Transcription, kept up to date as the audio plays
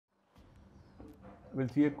we'll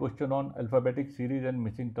see a question on alphabetic series and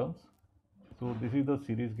missing terms. So this is the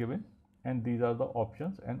series given and these are the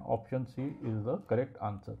options, and option C is the correct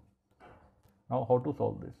answer. Now how to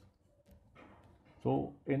solve this?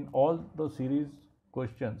 So in all the series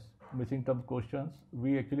questions, missing term questions,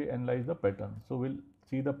 we actually analyze the pattern. So we'll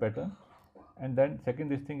see the pattern, and then second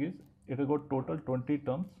this thing is it has got total 20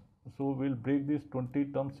 terms. So we'll break this 20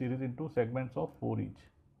 term series into segments of 4 each.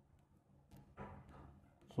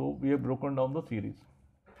 So we have broken down the series.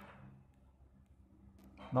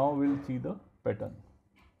 Now we'll see the pattern.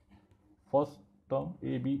 First term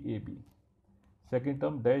AB, AB. Second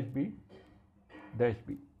term dash B, dash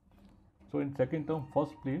B. So in second term,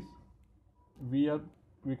 first place, we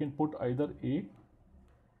can put either A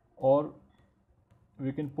or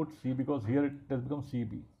we can put C, because here it has become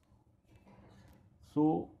CB.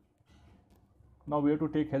 So now we have to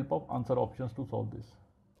take help of answer options to solve this.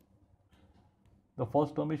 The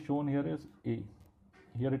first term is shown here as A.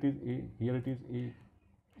 Here it is A, here it is A,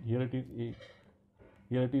 here it is A,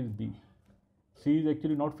 here it is B. C is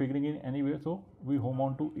actually not figuring in anywhere, so we home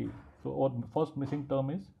on to A. So our first missing term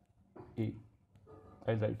is A,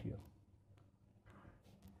 as right here.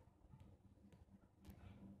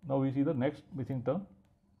 Now we see the next missing term,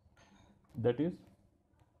 that is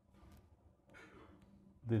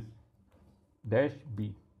this dash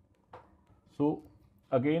B. So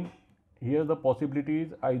again here the possibility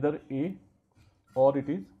is either A or it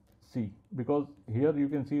is C, because here you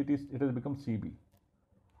can see it has become CB,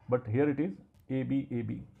 but here it is AB,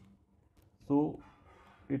 AB. So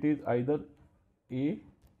it is either A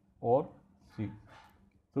or C.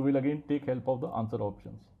 So we'll again take help of the answer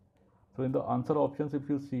options. So in the answer options, if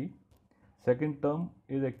you see, second term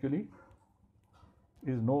is actually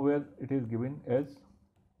nowhere it is given as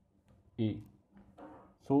A.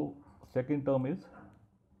 So second term is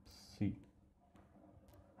C.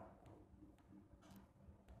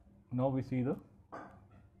 Now we see the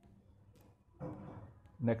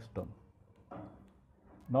next term.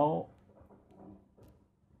 Now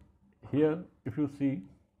here if you see,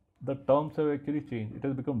 the terms have actually changed. It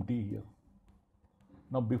has become D here.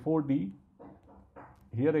 Now before D,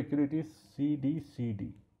 here actually it is CD, CD,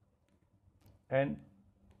 and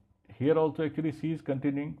here also actually C is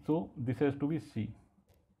continuing, so this has to be C.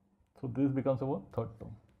 So this becomes our third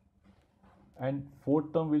term. And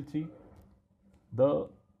fourth term we'll see, the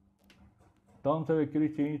terms have actually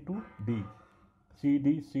changed to D,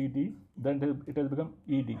 CD, CD, then it has become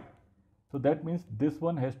ED. So that means this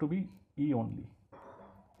one has to be E only.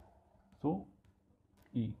 So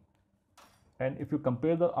E. And if you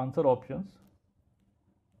compare the answer options,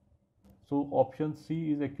 so option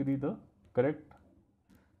C is actually the correct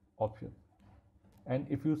option. And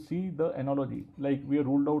if you see the analogy, like we have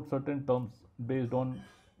ruled out certain terms based on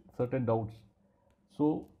certain doubts.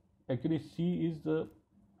 So actually C is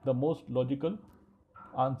the most logical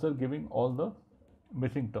answer, giving all the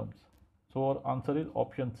missing terms. So our answer is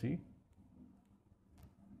option C.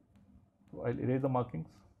 So I'll erase the markings.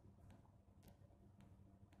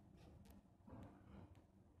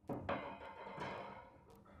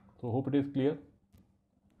 So hope it is clear.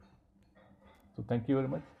 So thank you very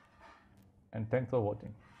much and thanks for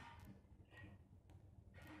watching.